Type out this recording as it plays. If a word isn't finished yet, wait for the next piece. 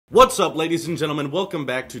What's up, ladies and gentlemen? Welcome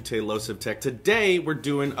back to Tailosive Tech. Today, we're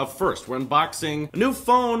doing a first. We're unboxing a new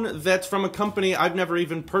phone that's from a company I've never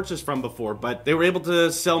even purchased from before, but they were able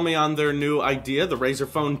to sell me on their new idea, the Razer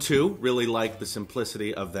Phone 2. Really like the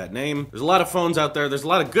simplicity of that name. There's a lot of phones out there. There's a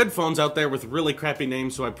lot of good phones out there with really crappy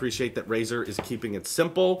names, so I appreciate that Razer is keeping it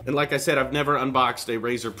simple. And like I said, I've never unboxed a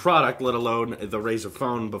Razer product, let alone the Razer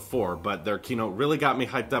phone before, but their keynote really got me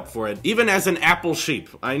hyped up for it. Even as an Apple sheep,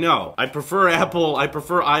 I know. I prefer Apple, I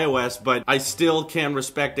prefer iOS, but I still can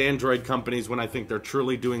respect Android companies when I think they're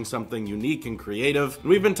truly doing something unique and creative. And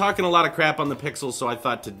we've been talking a lot of crap on the Pixel, so I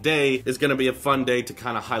thought today is going to be a fun day to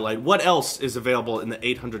kind of highlight what else is available in the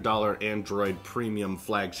 $800 Android premium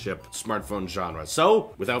flagship smartphone genre.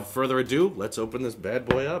 So, without further ado, let's open this bad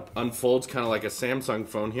boy up. Unfolds kind of like a Samsung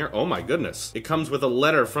phone here. Oh my goodness. It comes with a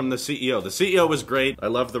letter from the CEO. The CEO was great. I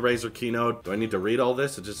love the Razer keynote. Do I need to read all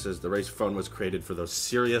this? It just says the Razer phone was created for those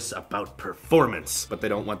serious about performance, but they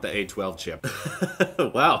don't want the A12 chip.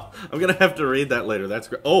 Wow, I'm gonna have to read that later. That's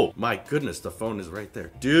great. Oh my goodness, the phone is right there.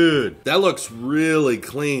 Dude, that looks really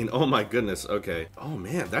clean. Oh my goodness, okay. Oh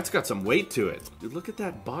man, that's got some weight to it. Dude, look at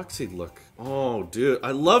that boxy look. Oh dude,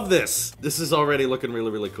 I love this. This is already looking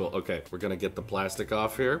really, really cool. Okay, we're gonna get the plastic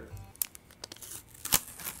off here.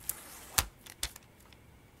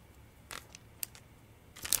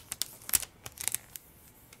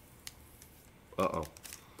 Uh-oh.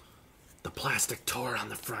 The plastic tore on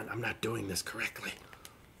the front. I'm not doing this correctly.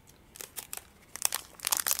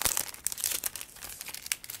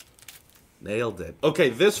 Nailed it. Okay,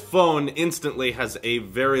 this phone instantly has a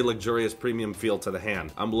very luxurious premium feel to the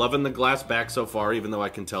hand. I'm loving the glass back so far, even though I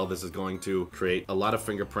can tell this is going to create a lot of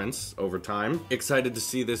fingerprints over time. Excited to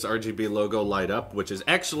see this RGB logo light up, which is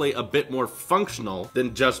actually a bit more functional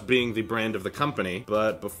than just being the brand of the company.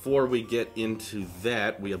 But before we get into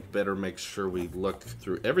that, we better make sure we look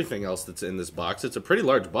through everything else that's in this box. It's a pretty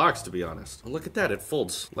large box, to be honest. Oh, look at that, it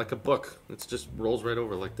folds like a book. It just rolls right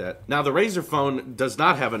over like that. Now, the Razer phone does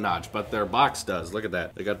not have a notch, but their box does. Look at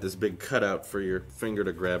that. They got this big cutout for your finger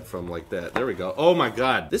to grab from like that. There we go. Oh my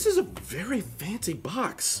god. This is a very fancy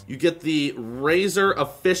box. You get the Razer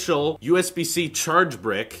official USB-C charge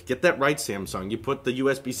brick. Get that right, Samsung. You put the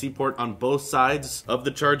USB-C port on both sides of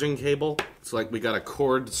the charging cable. It's like we got a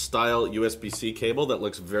cord-style USB-C cable that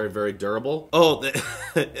looks very, very durable. Oh,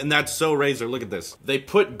 and that's so Razer. Look at this. They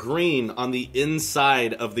put green on the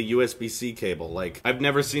inside of the USB-C cable. Like, I've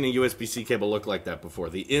never seen a USB-C cable look like that before.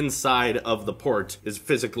 The inside of the port is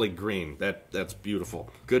physically green. That's beautiful.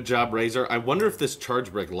 Good job, Razer. I wonder if this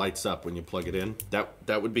charge brick lights up when you plug it in.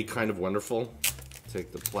 That would be kind of wonderful.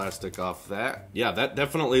 Take the plastic off that. Yeah, that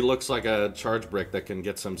definitely looks like a charge brick that can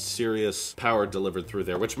get some serious power delivered through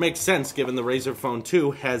there, which makes sense given the Razer Phone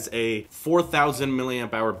 2 has a 4,000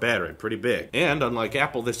 milliamp hour battery, pretty big. And unlike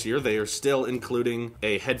Apple this year, they are still including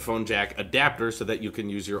a headphone jack adapter so that you can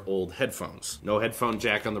use your old headphones. No headphone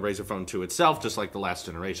jack on the Razer Phone 2 itself, just like the last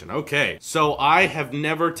generation. Okay, so I have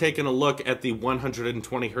never taken a look at the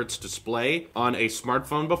 120 hertz display on a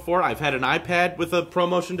smartphone before. I've had an iPad with a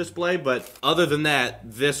ProMotion display, but other than that,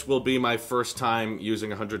 this will be my first time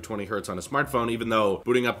using 120 hertz on a smartphone, even though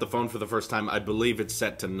booting up the phone for the first time, I believe it's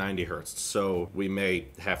set to 90 hertz, so we may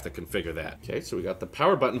have to configure that. Okay, so we got the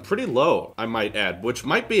power button pretty low, I might add, which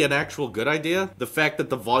might be an actual good idea. The fact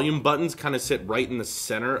that the volume buttons kind of sit right in the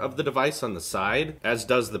center of the device on the side, as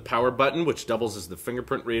does the power button, which doubles as the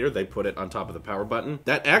fingerprint reader. They put it on top of the power button.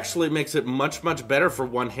 That actually makes it much, much better for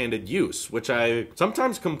one-handed use, which I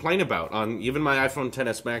sometimes complain about. On even my iPhone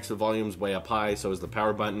XS Max, the volume's way up high, so is the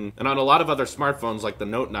power button. And on a lot of other smartphones like the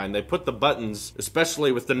Note 9, they put the buttons,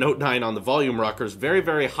 especially with the Note 9 on the volume rockers, very,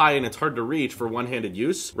 very high, and it's hard to reach for one-handed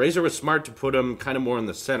use. Razer was smart to put them kind of more in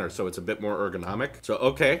the center, so it's a bit more ergonomic. So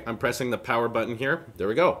okay, I'm pressing the power button here. There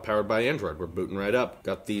we go, powered by Android. We're booting right up.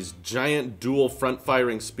 Got these giant dual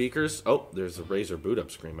front-firing speakers. Oh, there's a Razer boot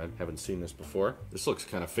up screen. I haven't seen this before. This looks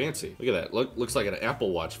kind of fancy. Look at that. Looks like an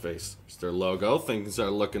Apple Watch face. It's their logo. Things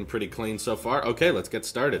are looking pretty clean so far. Okay, let's get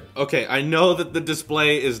started. Okay, I know that the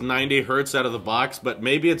display is 90 hertz out of the box, but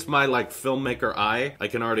maybe it's my like filmmaker eye. I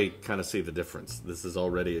can already kind of see the difference. This is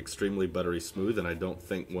already extremely buttery smooth, and I don't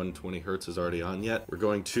think 120 hertz is already on yet. We're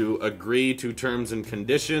going to agree to terms and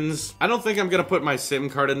conditions. I don't think I'm going to put my SIM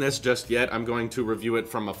card in this just yet. I'm going to review it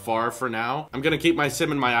from afar for now. I'm going to keep my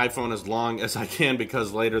SIM in my iPhone as long as I can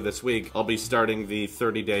because later this week I'll be starting the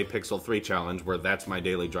 30-day Pixel 3 challenge where that's my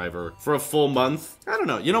daily driver for a full month. I don't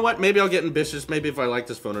know. You know what? Maybe I'll get ambitious. Maybe if I like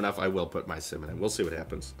this phone enough, I will put my SIM minute. We'll see what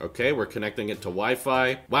happens. Okay, we're connecting it to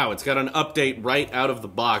Wi-Fi. Wow, it's got an update right out of the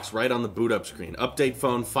box, right on the boot up screen. Update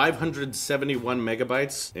phone, 571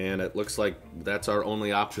 megabytes, and it looks like that's our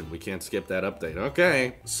only option. We can't skip that update.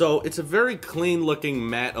 Okay, so it's a very clean looking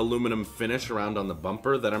matte aluminum finish around on the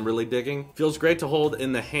bumper that I'm really digging. Feels great to hold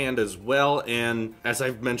in the hand as well, and as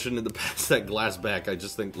I've mentioned in the past, that glass back I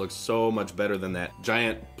just think looks so much better than that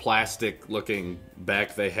giant plastic looking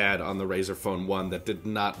back they had on the Razer Phone 1 that did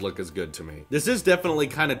not look as good to me. This is definitely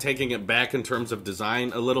kind of taking it back in terms of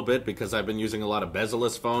design a little bit, because I've been using a lot of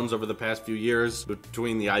bezel-less phones over the past few years,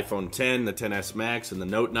 between the iPhone 10, the XS Max, and the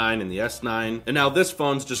Note 9 and the S9. And now this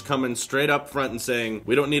phone's just coming straight up front and saying,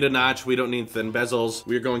 we don't need a notch, we don't need thin bezels,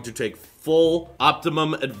 we're going to take full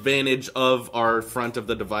optimum advantage of our front of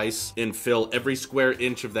the device and fill every square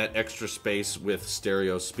inch of that extra space with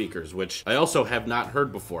stereo speakers, which I also have not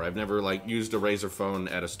heard before. I've never like used a Razer phone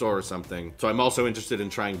at a store or something, so I'm also interested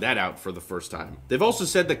in trying that out for the first time. They've also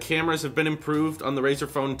said the cameras have been improved on the Razer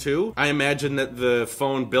Phone 2. I imagine that the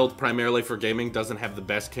phone built primarily for gaming doesn't have the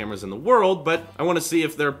best cameras in the world, but I want to see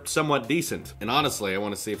if they're somewhat decent. And honestly, I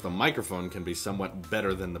want to see if the microphone can be somewhat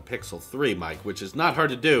better than the Pixel 3 mic, which is not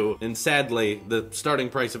hard to do. And sadly, the starting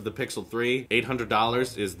price of the Pixel 3,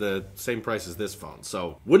 $800, is the same price as this phone.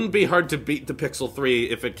 So wouldn't be hard to beat the Pixel 3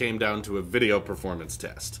 if it came down to a video performance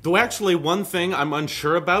test. Though actually one thing I'm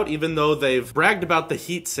unsure about, even though they've bragged about the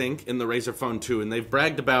heatsink in the Razer Phone 2 and they've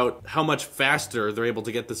bragged about how much faster they're able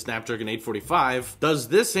to get the Snapdragon 845, does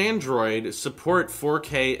this Android support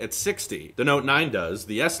 4K at 60? The Note 9 does,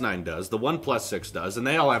 the S9 does, the OnePlus 6 does, and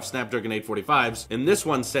they all have Snapdragon 845s, and this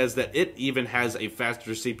one says that it even has a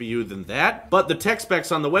faster CPU than that, but the tech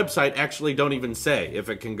specs on the website actually don't even say if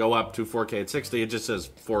it can go up to 4K at 60, it just says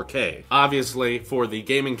 4K. Obviously, for the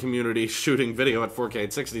gaming community, shooting video at 4K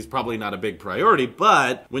at 60 is probably not a big priority,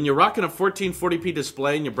 but when you're rocking a 1440p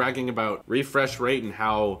display and you're bragging about refresh rate and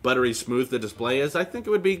how buttery smooth the display is, I think it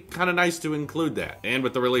would be kind of nice to include that. And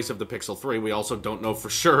with the release of the Pixel 3, we also don't know for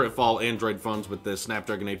sure if all Android phones with the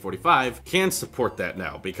Snapdragon 845 can support that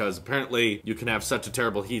now, because apparently you can have such a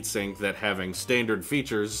terrible heatsink that having standard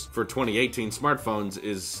features for 2018 smartphones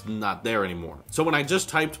is not there anymore. So when I just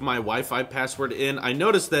typed my Wi-Fi password in, I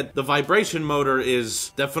noticed that the vibration motor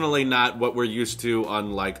is definitely not what we're used to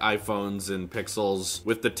on like iPhones and Pixels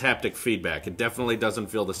with the taptic feedback. It definitely doesn't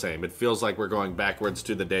feel the same. It feels like we're going backwards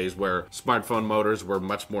to the days where smartphone motors were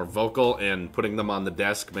much more vocal, and putting them on the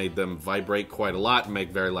desk made them vibrate quite a lot and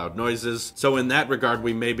make very loud noises. So in that regard,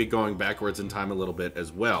 we may be going backwards in time a little bit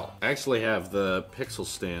as well. I actually have the Pixel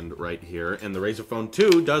stand right here, and the Razer Phone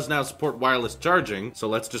 2 does now support wireless charging, so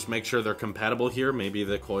let's just make sure they're compatible here. Maybe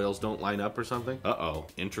the coils don't line up or something. Uh-oh,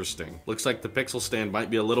 interesting. Looks like the Pixel stand might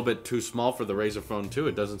be a little bit too small for the Razer Phone 2.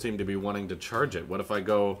 It doesn't seem to be wanting to charge it. What if I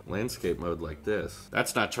go landscape mode like this?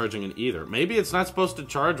 That's not charging it either. Maybe it's not supposed to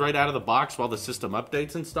charge right out of the box while the system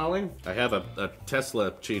update's installing? I have a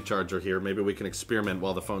Tesla Qi charger here. Maybe we can experiment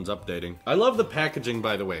while the phone's updating. I love the packaging,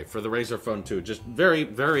 by the way, for the Razer Phone 2. Just very,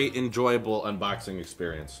 very enjoyable unboxing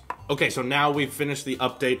experience. Okay, so now we've finished the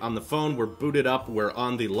update on the phone. We're booted up. We're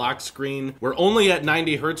on the lock screen. We're only at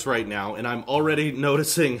 90 hertz right now, and I'm already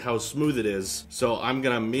noticing how smooth it is. So I'm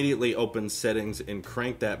gonna immediately open settings and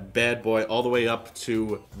crank that bad boy all the way up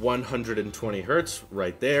to 120 hertz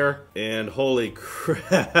right there. And holy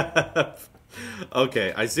crap.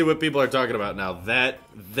 Okay, I see what people are talking about now.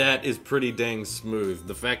 That is pretty dang smooth.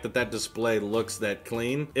 The fact that that display looks that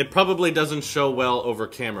clean. It probably doesn't show well over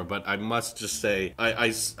camera, but I must just say, I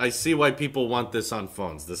see why people want this on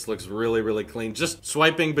phones. This looks really, really clean. Just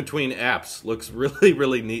swiping between apps looks really,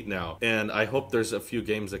 really neat now. And I hope there's a few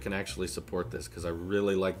games that can actually support this, because I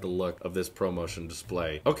really like the look of this ProMotion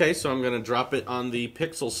display. Okay, so I'm gonna drop it on the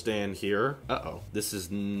Pixel stand here. Uh-oh, this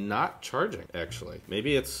is not charging, actually.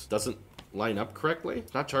 Maybe it doesn't line up correctly.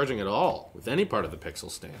 It's not charging at all with any part of the Pixel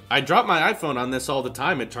stand. I drop my iPhone on this all the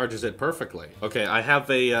time. It charges it perfectly. Okay, I have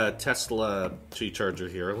a Tesla Qi charger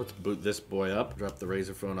here. Let's boot this boy up. Drop the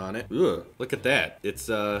Razer phone on it. Ugh, look at that. It's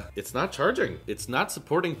not charging. It's not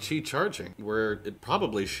supporting Qi charging, where it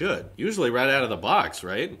probably should. Usually right out of the box,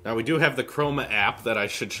 right? Now we do have the Chroma app that I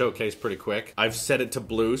should showcase pretty quick. I've set it to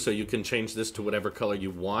blue, so you can change this to whatever color you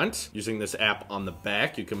want. Using this app on the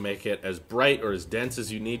back, you can make it as bright or as dense as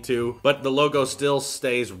you need to, but the logo still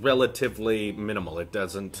stays relatively minimal. It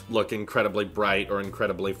doesn't look incredibly bright or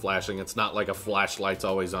incredibly flashing. It's not like a flashlight's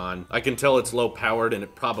always on. I can tell it's low powered, and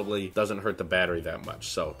it probably doesn't hurt the battery that much,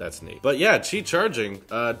 so that's neat. But yeah, Qi charging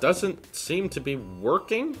doesn't seem to be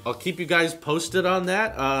working. I'll keep you guys posted on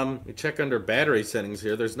that. We check under battery settings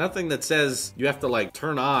here. There's nothing that says you have to like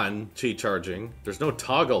turn on Qi charging. There's no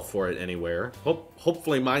toggle for it anywhere.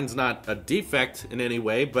 Hopefully mine's not a defect in any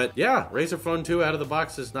way, but yeah, Razer Phone 2 out of the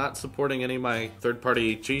box is not supporting any of my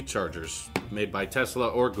third-party Qi chargers made by Tesla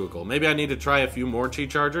or Google. Maybe I need to try a few more Qi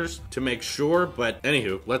chargers to make sure, but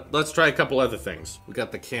anywho, let's try a couple other things. We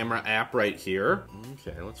got the camera app right here.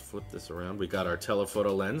 Okay, let's flip this around. We got our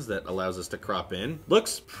telephoto lens that allows us to crop in.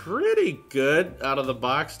 Looks pretty good out of the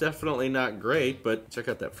box. Definitely not great, but check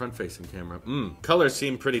out that front-facing camera. Colors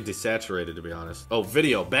seem pretty desaturated, to be honest. Oh,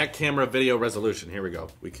 video, back camera video resolution. Here we go.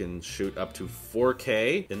 We can shoot up to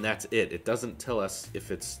 4K, and that's it. It doesn't tell us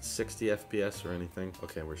if it's 60 FPS or anything.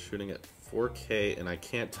 Okay, we're shooting at 4K, and I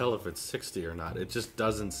can't tell if it's 60 or not. It just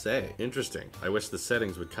doesn't say. Interesting. I wish the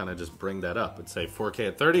settings would kind of just bring that up and say 4K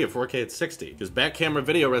at 30 or 4K at 60. Because back camera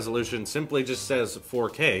video resolution simply just says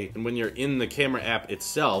 4K, and when you're in the camera app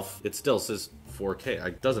itself, it still says 4K.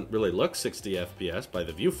 It doesn't really look 60 FPS by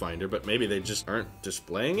the viewfinder, but maybe they just aren't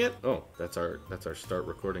displaying it. Oh, that's our start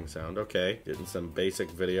recording sound. Okay, getting some basic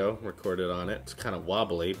video recorded on it. It's kind of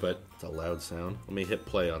wobbly, but it's a loud sound. Let me hit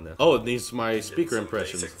play on this. Oh, it needs my speaker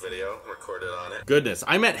impressions. Basic video recorded on it. Goodness,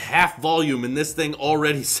 I'm at half volume and this thing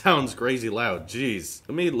already sounds crazy loud. Jeez.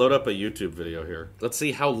 Let me load up a YouTube video here. Let's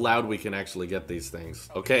see how loud we can actually get these things.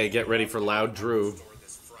 Okay, get ready for loud Drew.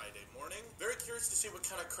 Very curious to see what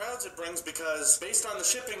kind of crowds it brings because based on the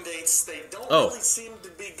shipping dates, they don't really seem to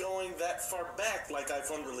be going that far back like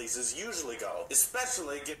iPhone releases usually go.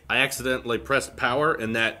 Especially I accidentally pressed power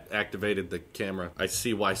and that activated the camera. I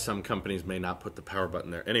see why some companies may not put the power button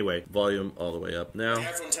there. Anyway, volume all the way up now. The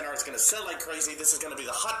iPhone XR is going to sell like crazy. This is going to be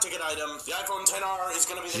the hot ticket item. The iPhone XR is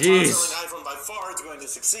going to be the top selling iPhone by far. It's going to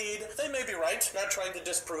succeed. They may be right. Not trying to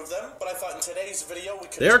disprove them, but I thought in today's video we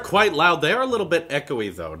could... They're quite loud. They are a little bit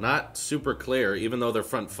echoey though. Not super clear, even though they're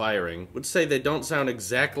front firing. Would say they don't sound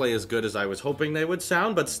exactly as good as I was hoping they would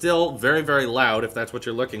sound, but still very, very loud if that's what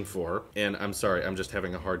you're looking for. And I'm sorry, I'm just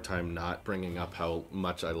having a hard time not bringing up how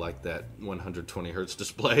much I like that 120 hertz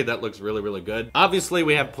display. That looks really, really good. Obviously,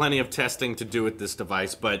 we have plenty of testing to do with this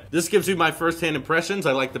device, but this gives you my first-hand impressions.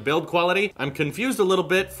 I like the build quality. I'm confused a little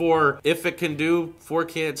bit for if it can do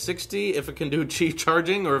 4K at 60, if it can do Qi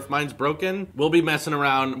charging, or if mine's broken. We'll be messing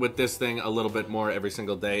around with this thing a little bit more every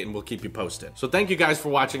single day, and we'll keep you posted. So thank you guys for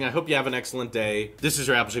watching. I hope you have an excellent day. This is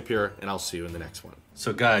your Apple Chip here, and I'll see you in the next one.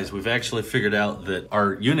 So guys, we've actually figured out that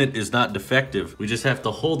our unit is not defective. We just have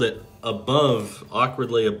to hold it above,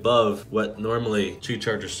 awkwardly above what normally Qi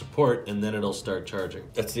chargers support, and then it'll start charging.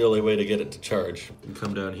 That's the only way to get it to charge. You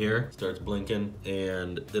come down here, starts blinking,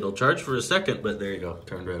 and it'll charge for a second, but there you go,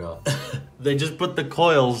 turned right off. They just put the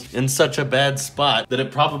coils in such a bad spot that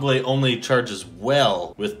it probably only charges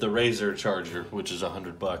well with the Razer charger, which is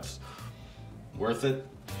 $100. Worth it?